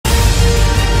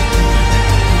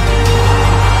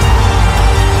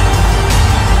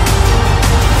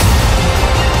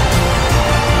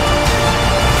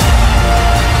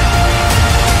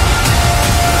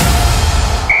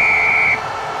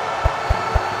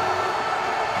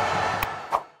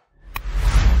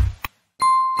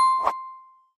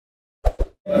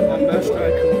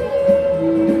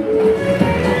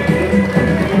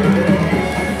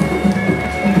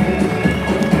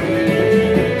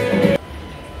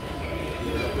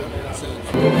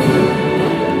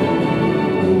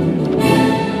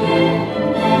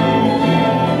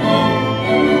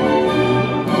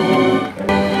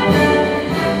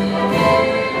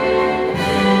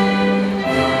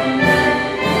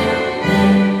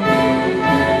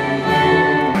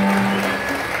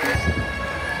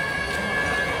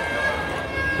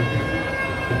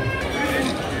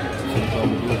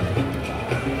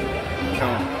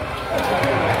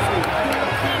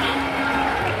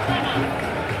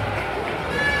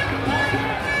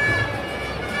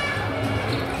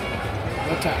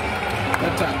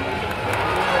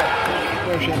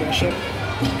ship.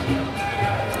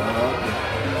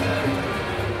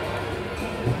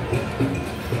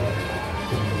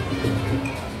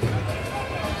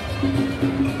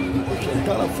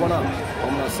 Telefona,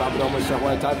 on a sabre, on a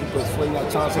white type because swing a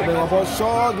chance of being about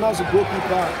short, not a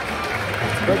goalkeeper.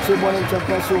 But you want to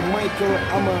pass Michael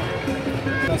Amma.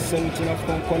 That's 17 of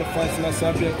qualifies in a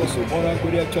Sabia because you want to go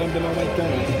there, turn them on my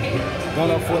camera.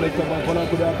 Gonna for the come up, gonna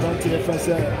go there, come to the first.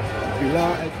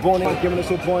 Born in giving us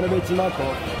a point of it,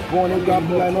 Marco. Born in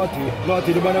Gabula, not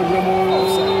the banner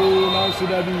Remo. Now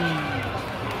should I be?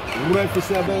 Referee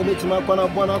said, "Baby, my corner,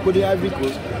 bona could the Ivory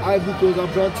Coast. Ivory Coast are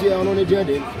brought here on the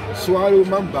journey. Swallow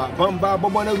Bamba, Bamba,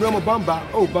 Bamba, Bamba,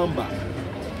 oh Bamba.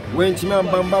 When Chima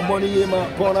Bamba, Bonnie,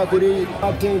 bona could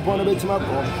obtain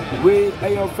Bonabetimaco. We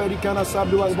a Fedicana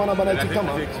Sabdu was Bonabana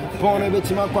Chicama,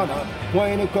 Bonabetimaquana,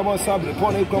 Point Common Sabri,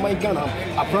 Pony Comaicana,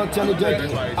 a Prantian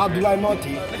journey, Abdullah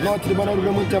Naughty, not the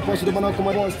Bonamuta, possible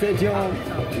Bonacoma Stadium,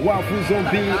 Wafu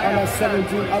Zombi, and a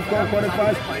 17 Afghan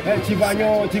qualifiers, and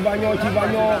Tivano,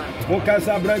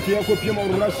 Okasa Branti,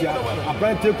 Okopium, Russia, a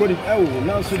Branti could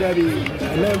now should I be,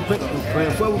 and then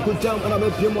before we could jump and I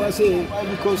make Pimo say,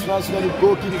 because now should I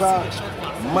goalkeeper.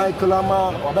 Michael Amma,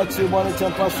 or that's you want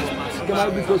to pass.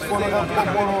 Because for another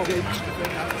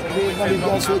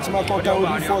they switch my contact will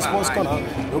be for sports corner.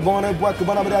 The bonnet work the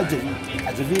Bonabraji.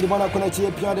 As a video Bona Conachi,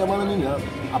 Pia de Manania,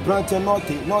 a branch and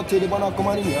naughty, the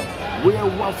Bonacomania, we are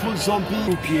one full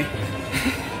zombie.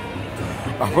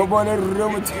 A bonnet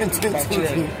room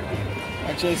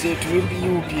actually say to be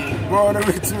born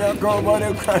with me, I call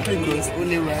Bonnet Crackers.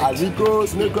 Only right. As he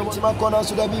goes, make up to my corner,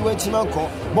 should I be when Chimanco?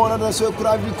 Born on the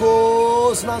circle,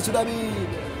 because now should I be?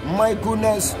 My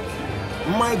goodness.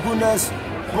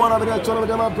 Born over there, told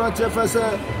them my brother,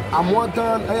 I'm one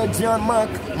time, I had Gian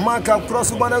Mark across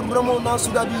the Bonnet Romo, now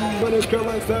should I be? Bonnet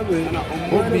Crackers,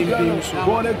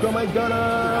 Bonnet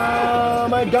Crackers,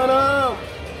 my Ghana.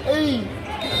 Hey!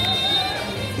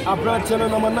 I brought channel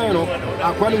number 9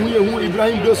 I call him who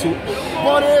Ibrahim Dosu.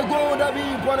 Bonne go that be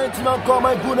Bonne Timan call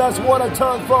my goodness, what a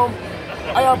chance from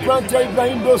I have planted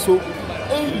Ibrahim Dosu.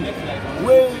 Hey,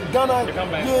 we Ghana,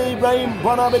 yeah, Ibrahim,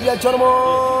 Bonabedia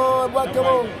Channel,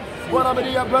 Bakamo,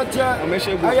 Bonabedia Brancha,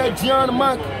 I had Gian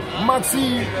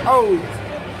Maxi, oh,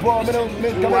 Bonne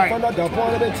make come from that,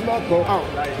 Bonne Timaco,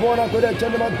 Bonne go that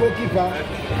channel goalkeeper.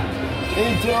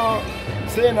 Into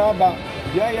say now, but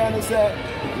yeah, say.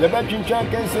 The bedroom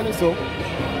can send so.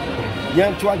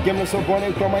 Young to a game so born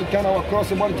in Cromicana across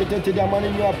the body to the money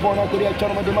you are born out of the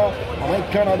Chanamadima, or my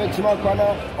Kana,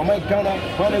 Betimacana, or my Kana,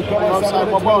 when they come out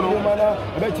of Romana,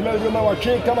 Betimel or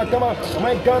King, come, or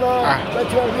my Kana,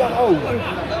 Betimel, oh,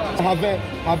 have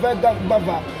that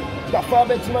Bava, the far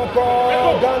Betimaco,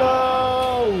 Ghana,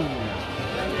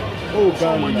 oh,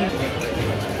 Ghana.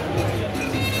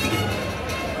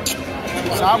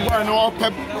 Somewhere no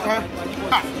pep.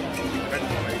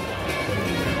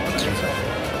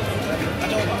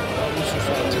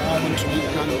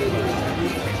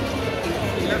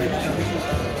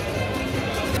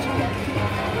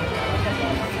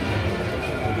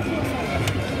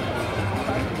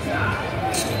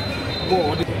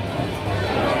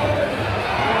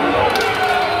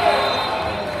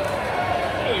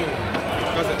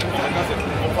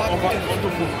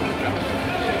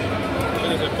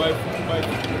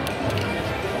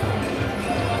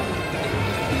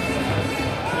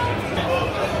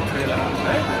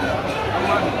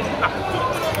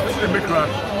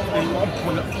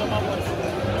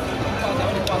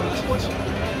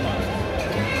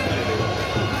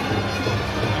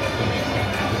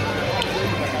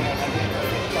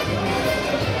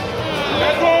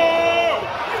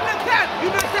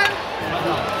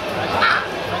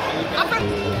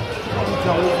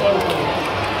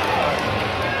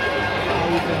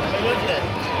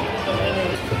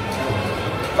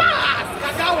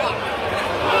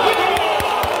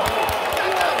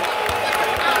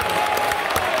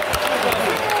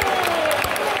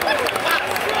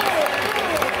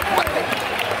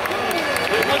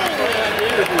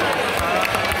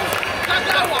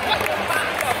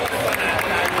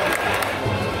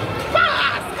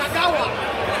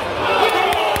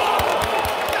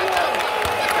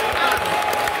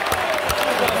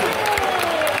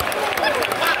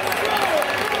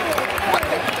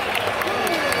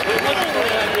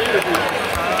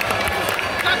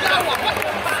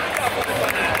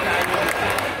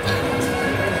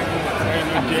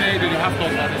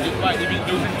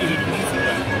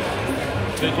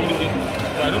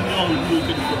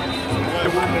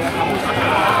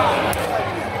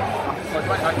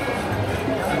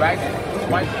 Right?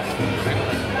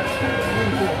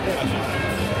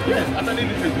 Yes, attending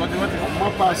the place, what is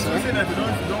More pass, you say that you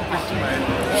don't question my head.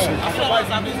 After why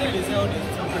I'm saying they say all this.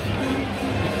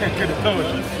 Okay, the power.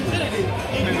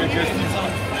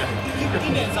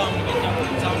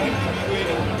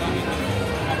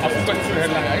 I forgot to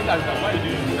headline. I thought that why do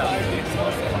you do that?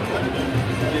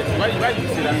 Yes, why do you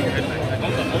say that in headline? I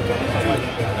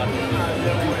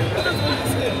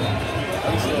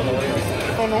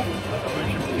don't know. No.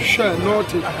 Sure,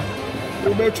 not it.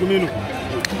 Over to me.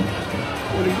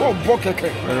 Only more bucket.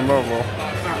 Remember.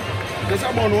 There's a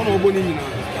man on Bonnie.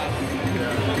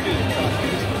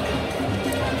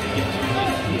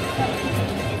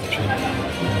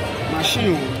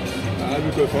 Machine. I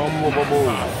because from mobile.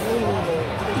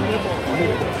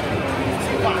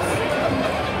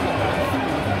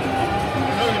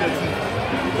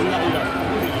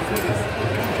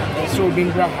 So bin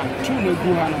Braha, two no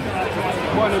Guhana,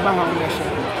 one Baham Nation.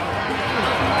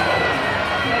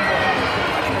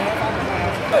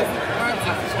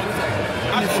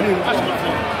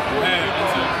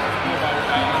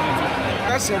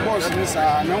 That's your boss, Miss.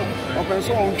 No, open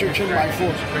so on kitchen by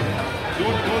force.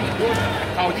 Don't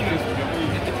couch this.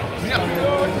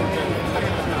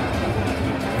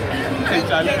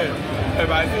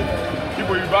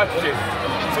 People you bad shit.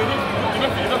 So you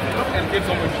don't engage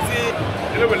someone. You say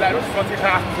you will like something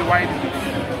half the wine.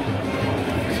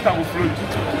 This time will flow. You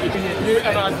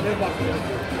can ask.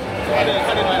 How do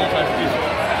manage transportation?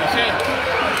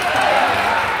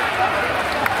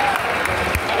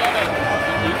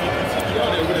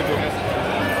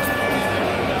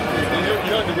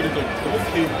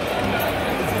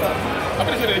 I'm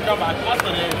pretty sure they come back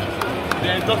after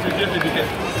they talk to the ticket.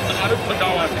 I don't put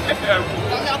that one.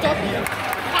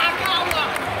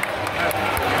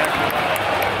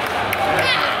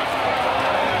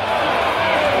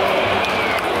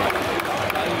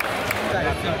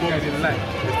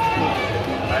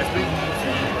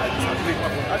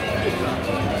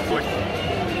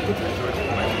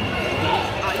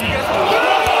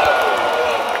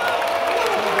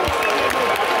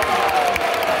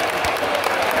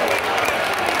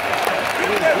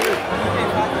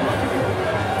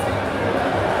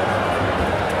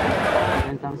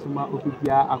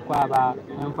 Opipia Akwaba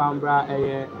Mfambra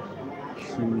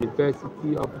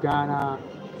University of Ghana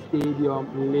Stadium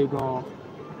in Lagos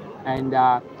and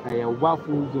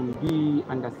Wafu Zumbi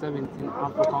under 17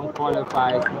 African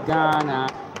qualifiers Ghana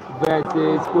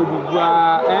versus Cote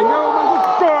d'Ivoire and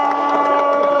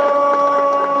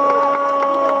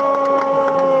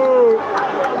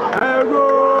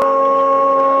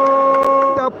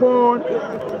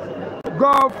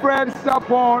Godfred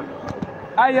Sapon.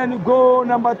 Iron goal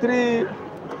number 3.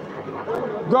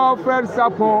 Godfred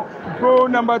Sapon, goal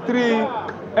number 3.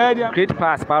 Great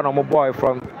pass by my boy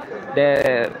from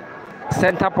the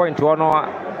center point to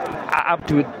up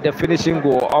to the finishing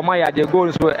goal. Oh my God, the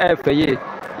goals were FA.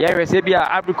 Yeah, Resabia,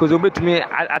 Africa's over to me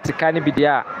at the kind of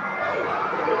video.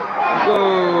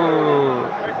 Oh,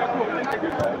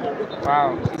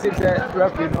 wow. Is it a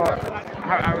referee or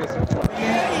how is it?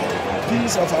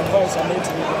 Piece of advice I made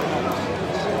to you right now.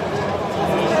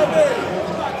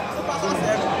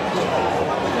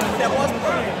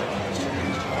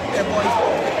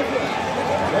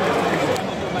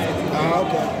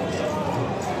 Okay.